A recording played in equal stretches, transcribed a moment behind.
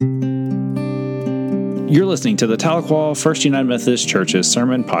You're listening to the Tahlequah First United Methodist Church's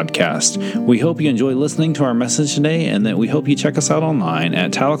Sermon Podcast. We hope you enjoy listening to our message today, and that we hope you check us out online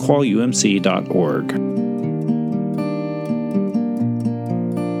at tahlequahumc.org.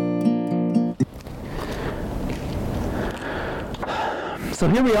 So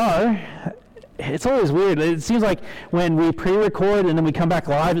here we are. It's always weird. It seems like when we pre-record and then we come back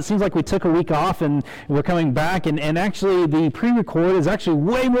live, it seems like we took a week off and we're coming back. And actually, the pre-record is actually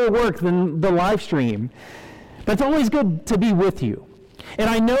way more work than the live stream. But it's always good to be with you. And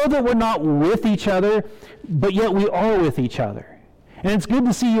I know that we're not with each other, but yet we are with each other. And it's good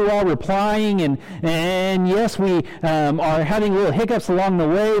to see you all replying, and yes, we are having little hiccups along the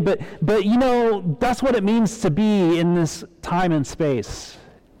way, but you know, that's what it means to be in this time and space.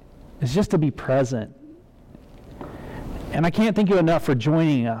 It's just to be present. And I can't thank you enough for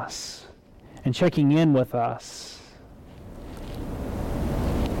joining us and checking in with us.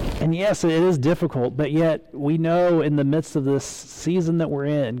 And yes, it is difficult, but yet we know in the midst of this season that we're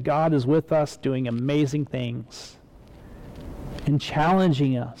in, God is with us doing amazing things and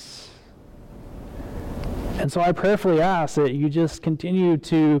challenging us. And so I prayerfully ask that you just continue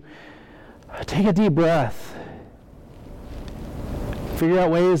to take a deep breath. Figure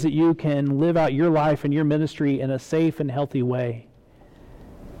out ways that you can live out your life and your ministry in a safe and healthy way.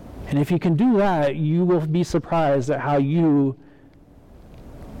 And if you can do that, you will be surprised at how you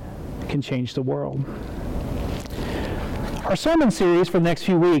can change the world. Our sermon series for the next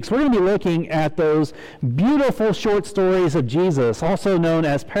few weeks, we're going to be looking at those beautiful short stories of Jesus, also known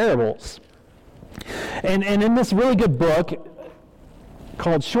as parables. And in this really good book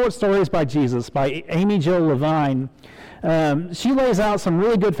called Short Stories by Jesus by Amy Jill Levine, she lays out some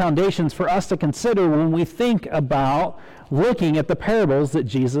really good foundations for us to consider when we think about looking at the parables that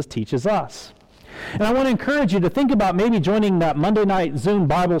Jesus teaches us. And I want to encourage you to think about maybe joining that Monday night Zoom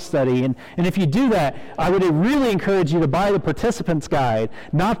Bible study. And if you do that, I would really encourage you to buy the Participants Guide,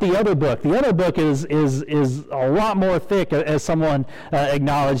 not the other book. The other book is a lot more thick, as someone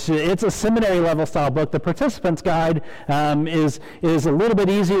acknowledged. It's a seminary level style book. The Participants Guide is a little bit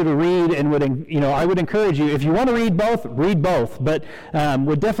easier to read, and I would encourage you, if you want to read both. But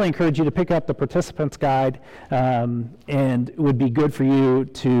would definitely encourage you to pick up the Participants Guide, and it would be good for you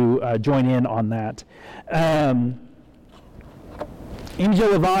to join in on that. Amy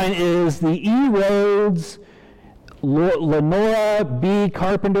Jill Levine is the E. Rhodes Lenora B.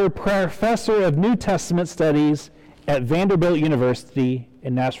 Carpenter Professor of New Testament Studies at Vanderbilt University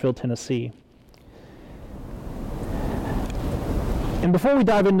in Nashville, Tennessee. And before we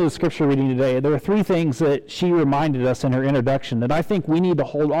dive into the scripture reading today, there are three things that she reminded us in her introduction that I think we need to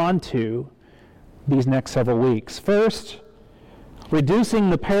hold on to these next several weeks. First, reducing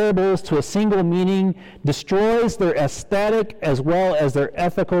the parables to a single meaning destroys their aesthetic as well as their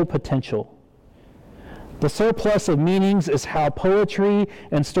ethical potential. The surplus of meanings is how poetry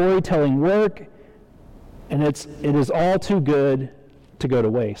and storytelling work, and it is all too good to go to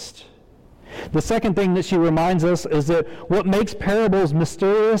waste. The second thing that she reminds us is that what makes parables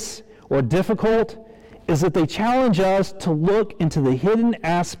mysterious or difficult is that they challenge us to look into the hidden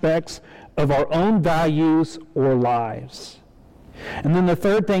aspects of our own values or lives. And then the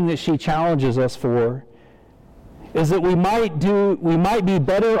third thing that she challenges us for is that we might be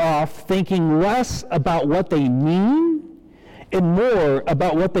better off thinking less about what they mean and more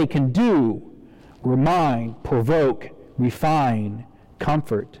about what they can do, remind, provoke, refine,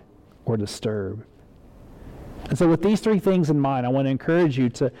 comfort, or disturb. And so with these three things in mind, I want to encourage you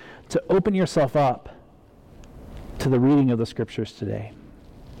to open yourself up to the reading of the scriptures today.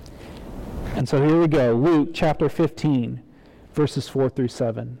 And so here we go, Luke chapter 15. Verses 4 through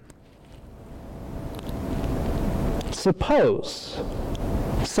 7. Suppose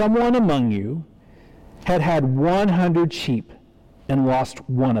someone among you had 100 sheep and lost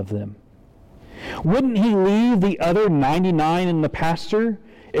one of them. Wouldn't he leave the other 99 in the pasture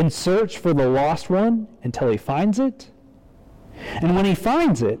and search for the lost one until he finds it? And when he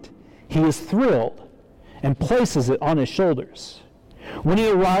finds it, he is thrilled and places it on his shoulders. When he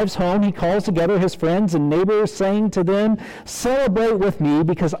arrives home, he calls together his friends and neighbors, saying to them, "Celebrate with me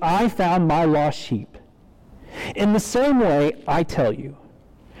because I found my lost sheep." In the same way, I tell you,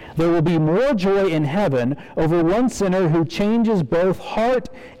 there will be more joy in heaven over one sinner who changes both heart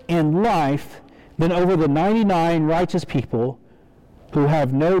and life than over the 99 righteous people who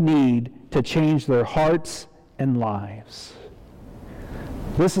have no need to change their hearts and lives.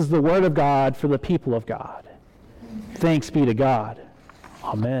 This is the word of God for the people of God. Thanks be to God.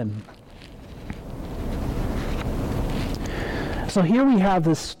 Amen. So here we have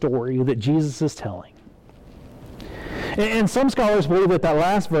this story that Jesus is telling. And some scholars believe that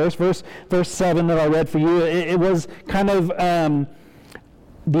last verse 7 that I read for you, it was kind of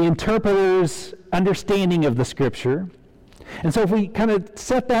the interpreter's understanding of the Scripture. And so if we kind of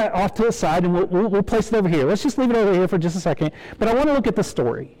set that off to the side, and we'll place it over here. Let's just leave it over here for just a second. But I want to look at the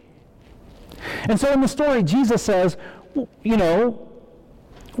story. And so in the story, Jesus says,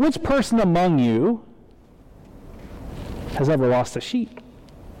 which person among you has ever lost a sheep?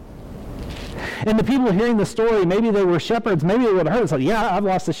 And the people hearing the story, maybe they were shepherds, maybe they would have heard it. It's like, yeah, I've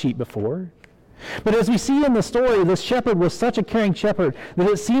lost a sheep before. But as we see in the story, this shepherd was such a caring shepherd that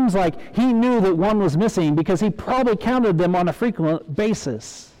it seems like he knew that one was missing because he probably counted them on a frequent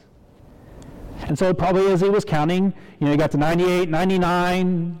basis. And so probably as he was counting, he got to 98,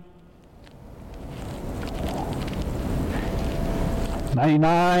 99,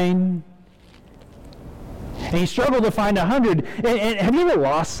 99, and he struggled to find 100. And have you ever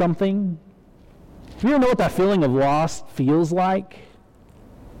lost something? Do you ever know what that feeling of lost feels like?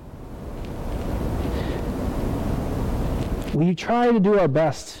 We try to do our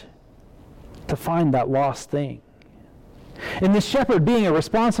best to find that lost thing. And this shepherd, being a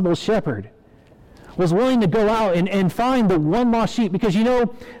responsible shepherd, was willing to go out and find the one lost sheep. Because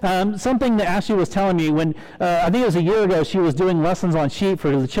something that Ashley was telling me when, I think it was a year ago, she was doing lessons on sheep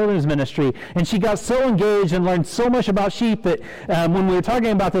for the children's ministry, and she got so engaged and learned so much about sheep that when we were talking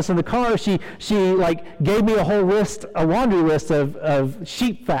about this in the car, she gave me a laundry list of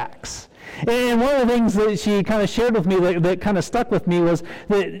sheep facts. And one of the things that she kind of shared with me that kind of stuck with me was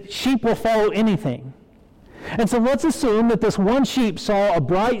that sheep will follow anything. And so let's assume that this one sheep saw a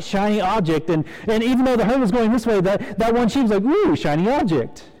bright, shiny object, and even though the herd was going this way, that one sheep's like, ooh, shiny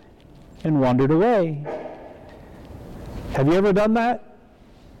object, and wandered away. Have you ever done that?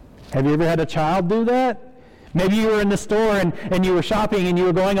 Have you ever had a child do that? Maybe you were in the store and you were shopping and you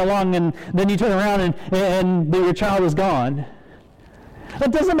were going along, and then you turn around and your child is gone.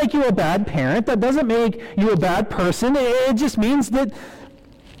 That doesn't make you a bad parent. That doesn't make you a bad person. It just means that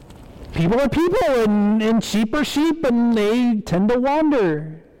people are people, and sheep are sheep, and they tend to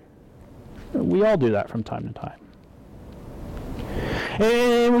wander. We all do that from time to time.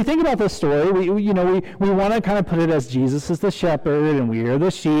 And we think about this story, we want to kind of put it as Jesus is the shepherd, and we are the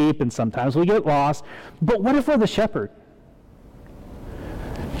sheep, and sometimes we get lost. But what if we're the shepherd?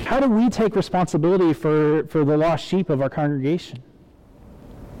 How do we take responsibility for the lost sheep of our congregation?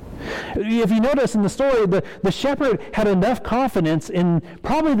 If you notice in the story, the shepherd had enough confidence in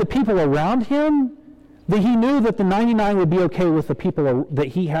probably the people around him that he knew that the 99 would be okay with the people that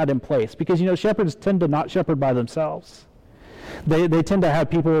he had in place. Because, shepherds tend to not shepherd by themselves. They tend to have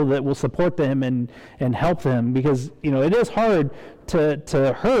people that will support them and help them, because, it is hard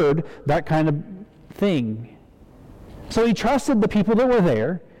to herd that kind of thing. So he trusted the people that were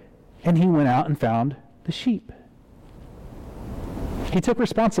there, and he went out and found the sheep. He took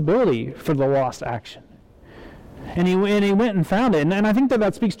responsibility for the lost action. And he went and found it. And I think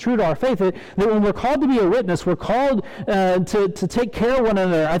that speaks true to our faith, that when we're called to be a witness, we're called to take care of one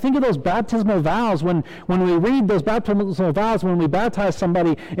another. I think of those baptismal vows, when we read those baptismal vows, when we baptize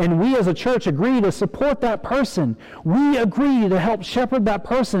somebody, and we as a church agree to support that person. We agree to help shepherd that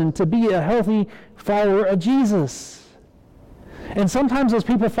person to be a healthy follower of Jesus. And sometimes those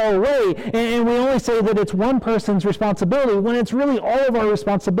people fall away, and we only say that it's one person's responsibility, when it's really all of our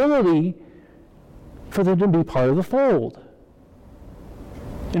responsibility for them to be part of the fold.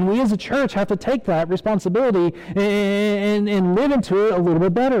 And we as a church have to take that responsibility and live into it a little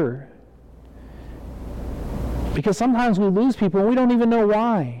bit better. Because sometimes we lose people and we don't even know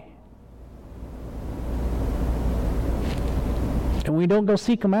why. And we don't go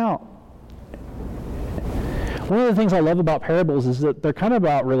seek them out. One of the things I love about parables is that they're kind of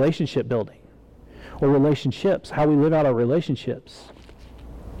about relationship building, or relationships, how we live out our relationships.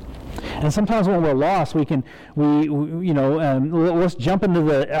 And sometimes when we're lost, let's jump into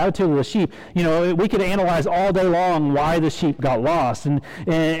the attitude of the sheep. We could analyze all day long why the sheep got lost, and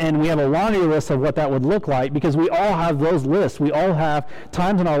we have a laundry list of what that would look like, because we all have those lists. We all have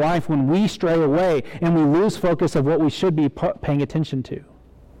times in our life when we stray away and we lose focus of what we should be paying attention to.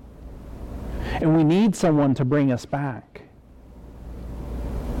 And we need someone to bring us back.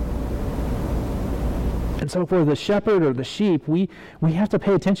 And so if we're the shepherd or the sheep, we have to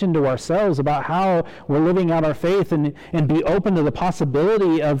pay attention to ourselves about how we're living out our faith, and be open to the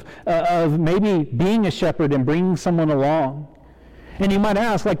possibility of maybe being a shepherd and bringing someone along. And you might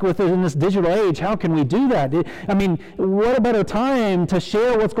ask, within this digital age, how can we do that? What a better time to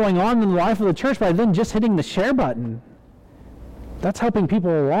share what's going on in the life of the church by then just hitting the share button. That's helping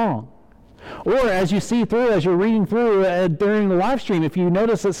people along. Or as you're reading through during the live stream, if you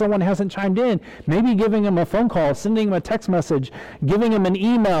notice that someone hasn't chimed in, maybe giving them a phone call, sending them a text message, giving them an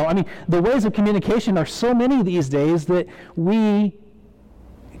email. I mean, the ways of communication are so many these days that we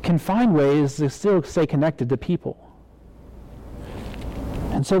can find ways to still stay connected to people.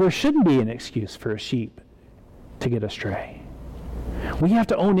 And so there shouldn't be an excuse for a sheep to get astray. We have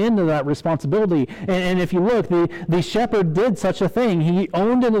to own into that responsibility. And if you look, the shepherd did such a thing. He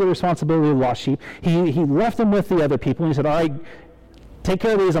owned into the responsibility of the lost sheep. He left them with the other people, and he said, all right, take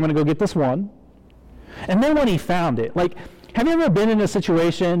care of these. I'm going to go get this one. And then when he found it, like, have you ever been in a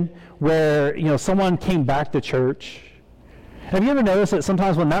situation where, someone came back to church? Have you ever noticed that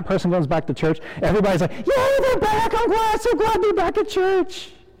sometimes when that person goes back to church, everybody's like, yay, they're back. I'm so glad they're back at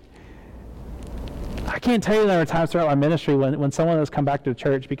church. I can't tell you there are times throughout my ministry when someone has come back to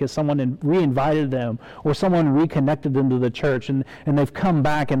church because someone re-invited them or someone reconnected them to the church, and they've come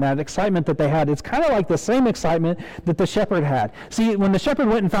back, and that excitement that they had, it's kind of like the same excitement that the shepherd had. See, when the shepherd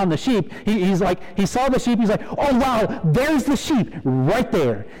went and found the sheep, he saw the sheep, he's like, oh wow, there's the sheep right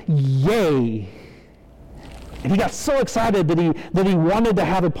there. Yay. And he got so excited that he wanted to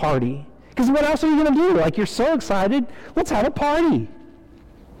have a party. Because what else are you going to do? Like, you're so excited, let's have a party.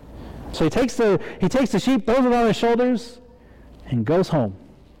 So he takes the sheep, throws it on his shoulders, and goes home.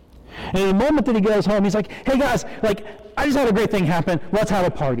 And in the moment that he goes home, he's like, hey guys, I just had a great thing happen. Let's have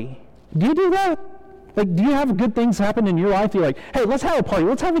a party. Do you do that? Do you have good things happen in your life? You're like, hey, let's have a party.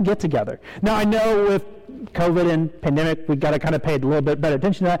 Let's have a get-together. Now, I know with COVID and pandemic, we've got to kind of pay a little bit better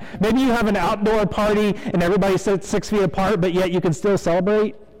attention to that. Maybe you have an outdoor party and everybody sits 6 feet apart, but yet you can still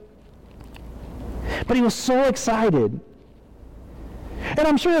celebrate. But he was so excited. And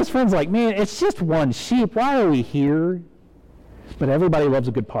I'm sure his friends are like, man, it's just one sheep. Why are we here? But everybody loves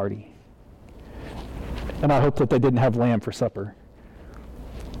a good party. And I hope that they didn't have lamb for supper.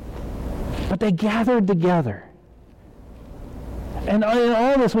 But they gathered together. And in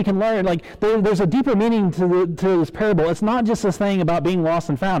all this we can learn, there's a deeper meaning to this parable. It's not just this thing about being lost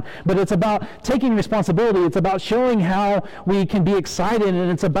and found, but it's about taking responsibility. It's about showing how we can be excited,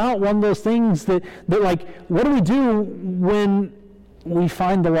 and it's about one of those things that what do we do when we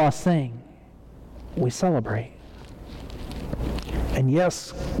find the lost thing? We celebrate. And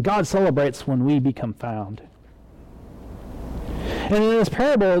yes, God celebrates when we become found. And in this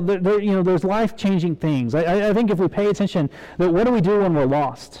parable, there's life-changing things. I think if we pay attention, that what do we do when we're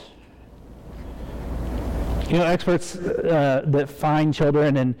lost? Experts that find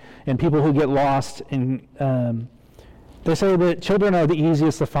children and people who get lost, and they say that children are the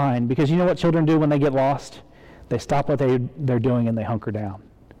easiest to find, because you know what children do when they get lost? They stop what they're doing and they hunker down.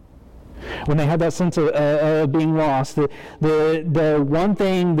 When they have that sense of being lost, the one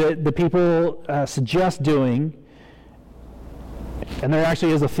thing that the people suggest doing, and there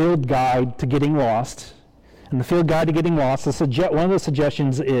actually is a field guide to getting lost, and the field guide to getting lost, one of the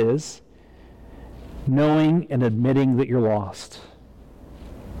suggestions is knowing and admitting that you're lost.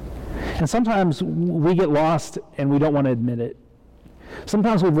 And sometimes we get lost and we don't want to admit it.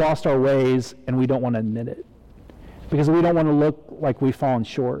 Sometimes we've lost our ways and we don't want to admit it, because we don't want to look like we've fallen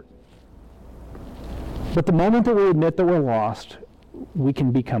short. But the moment that we admit that we're lost, we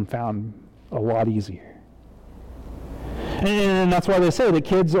can become found a lot easier. And that's why they say that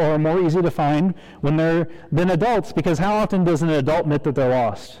kids are more easy to find than adults, because how often does an adult admit that they're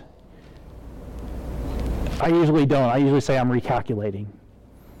lost? I usually don't. I usually say I'm recalculating,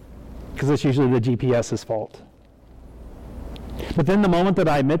 because it's usually the GPS's fault. But then the moment that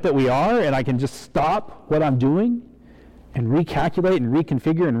I admit that we are, and I can just stop what I'm doing and recalculate and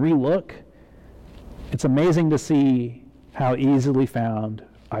reconfigure and relook, it's amazing to see how easily found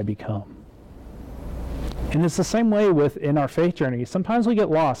I become. And it's the same way in our faith journey. Sometimes we get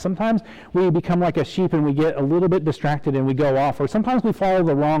lost. Sometimes we become like a sheep and we get a little bit distracted and we go off. Or sometimes we follow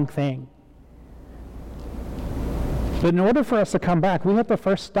the wrong thing. But in order for us to come back, we have to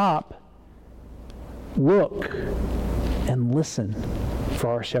first stop, look, and listen for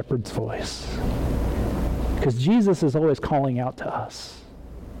our shepherd's voice. Because Jesus is always calling out to us.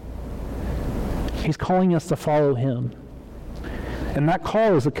 He's calling us to follow him. And that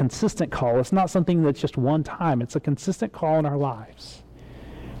call is a consistent call. It's not something that's just one time. It's a consistent call in our lives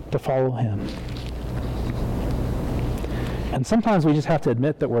to follow him. And sometimes we just have to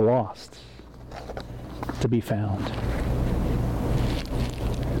admit that we're lost to be found.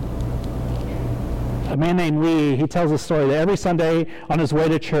 A man named Lee, he tells a story that every Sunday on his way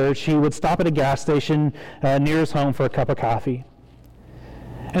to church, he would stop at a gas station near his home for a cup of coffee.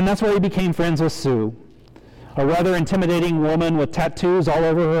 And that's where he became friends with Sue, a rather intimidating woman with tattoos all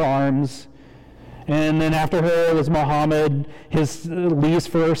over her arms And then after her was Muhammad, Lee's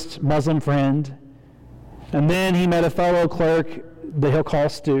first Muslim friend. And then he met a fellow clerk that he'll call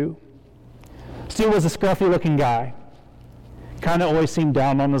Stu. Stu was a scruffy-looking guy. Kind of always seemed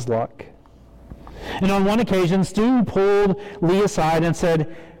down on his luck. And on one occasion, Stu pulled Lee aside and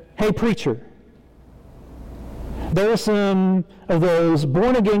said, "Hey, preacher, there are some of those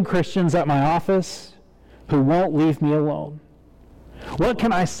born-again Christians at my office who won't leave me alone. What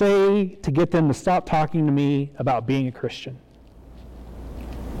can I say to get them to stop talking to me about being a Christian?"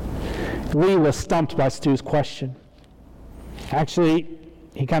 Lee was stumped by Stu's question. Actually,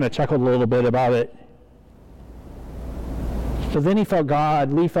 he kind of chuckled a little bit about it. But then Lee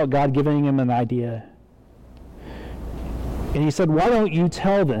felt God giving him an idea. And he said, "Why don't you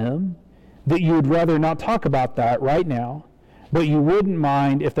tell them that you would rather not talk about that right now, but you wouldn't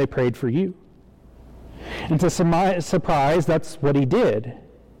mind if they prayed for you?" And to my surprise, that's what he did.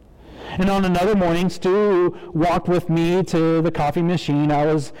 And on another morning, Stu walked with me to the coffee machine. I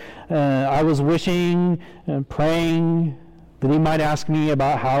was wishing and praying that he might ask me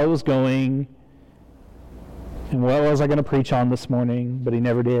about how it was going and what was I going to preach on this morning, but he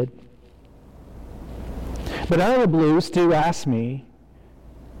never did. But out of the blue, Stu asked me,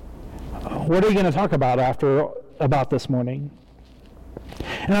 "What are you going to talk about this morning?"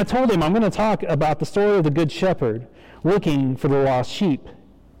 And I told him I'm going to talk about the story of the Good Shepherd looking for the lost sheep.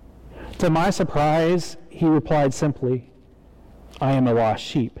 To my surprise, he replied simply, "I am a lost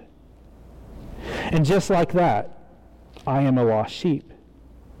sheep." And just like that, I am a lost sheep.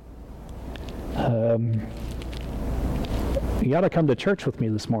 You got to come to church with me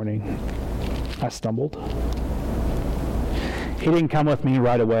this morning. I stumbled. He didn't come with me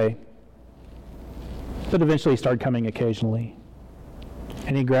right away, but eventually he started coming occasionally.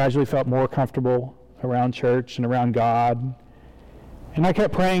 And he gradually felt more comfortable around church and around God. And I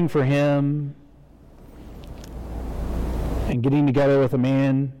kept praying for him and getting together with a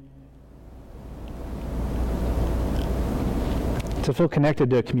man to feel connected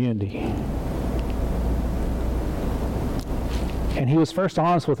to a community. And he was first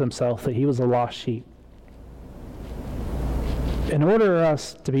honest with himself that he was a lost sheep. In order for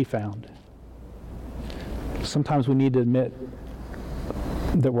us to be found, sometimes we need to admit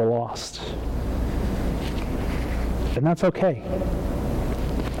that we're lost. And that's okay.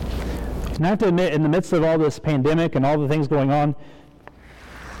 And I have to admit, in the midst of all this pandemic and all the things going on,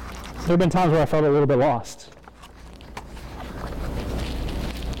 there have been times where I felt a little bit lost.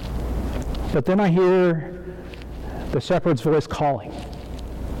 But then I hear the shepherd's voice calling.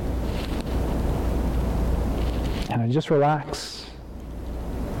 And I just relax.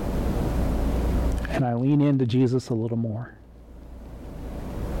 And I lean into Jesus a little more.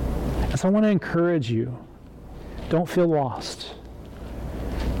 And so I want to encourage you, don't feel lost.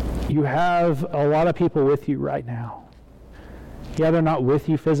 You have a lot of people with you right now. Yeah, they're not with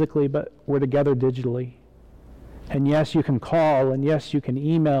you physically, but we're together digitally. And yes, you can call, and yes, you can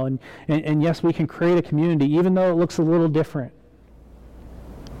email, and yes, we can create a community, even though it looks a little different.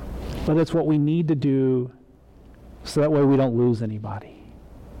 But it's what we need to do so that way we don't lose anybody.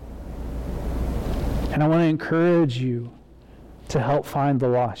 And I want to encourage you to help find the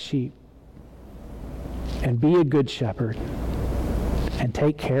lost sheep and be a good shepherd and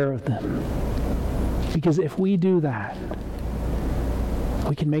take care of them. Because if we do that,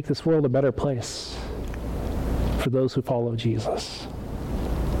 we can make this world a better place for those who follow Jesus.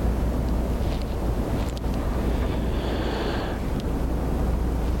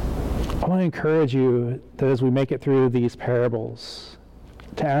 I want to encourage you that as we make it through these parables,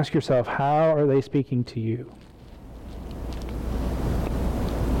 to ask yourself, how are they speaking to you?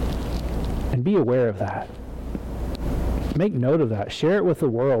 And be aware of that. Make note of that. Share it with the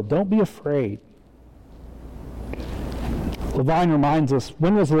world. Don't be afraid. Levine reminds us,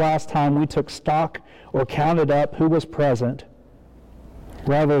 when was the last time we took stock or counted up who was present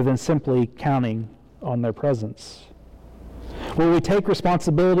rather than simply counting on their presence? Will we take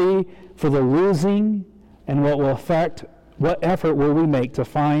responsibility for the losing, and what effort will we make to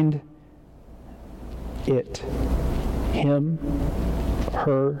find it, him,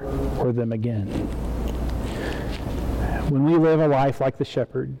 her, or them again? When we live a life like the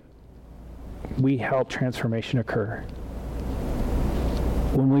shepherd, we help transformation occur.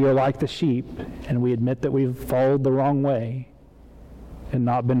 When we are like the sheep and we admit that we've followed the wrong way and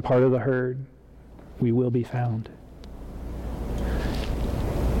not been part of the herd, we will be found.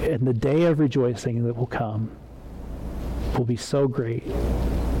 And the day of rejoicing that will come will be so great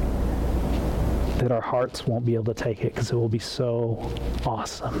that our hearts won't be able to take it, because it will be so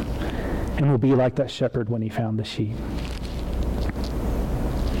awesome. And we'll be like that shepherd when he found the sheep.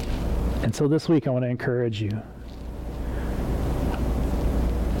 And so this week I want to encourage you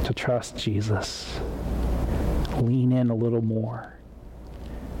to trust Jesus. Lean in a little more,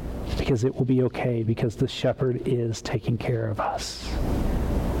 because it will be okay, because the shepherd is taking care of us.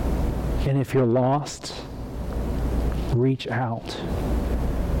 And if you're lost, reach out.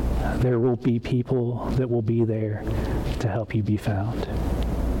 There will be people that will be there to help you be found.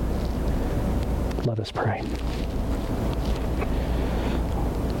 Let us pray.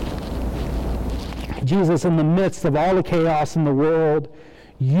 Jesus, in the midst of all the chaos in the world,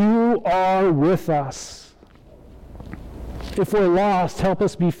 you are with us. If we're lost, help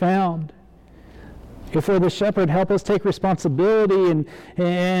us be found. If we're the shepherd, help us take responsibility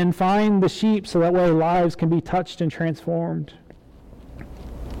and find the sheep so that way lives can be touched and transformed.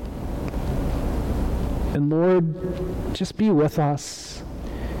 And Lord, just be with us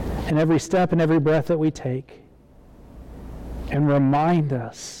in every step and every breath that we take. And remind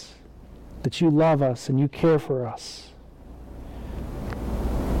us that you love us and you care for us.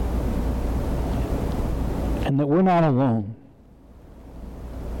 And that we're not alone.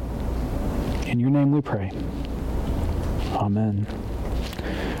 In your name we pray. Amen.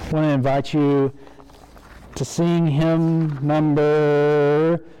 I want to invite you to sing hymn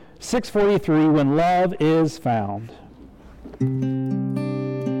number 643, When Love is Found.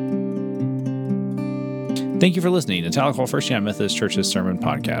 Thank you for listening to Tahlequah First United Methodist Church's Sermon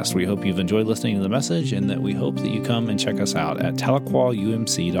Podcast. We hope you've enjoyed listening to the message, and that we hope that you come and check us out at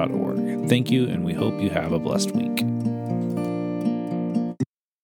tahlequahumc.org. Thank you, and we hope you have a blessed week.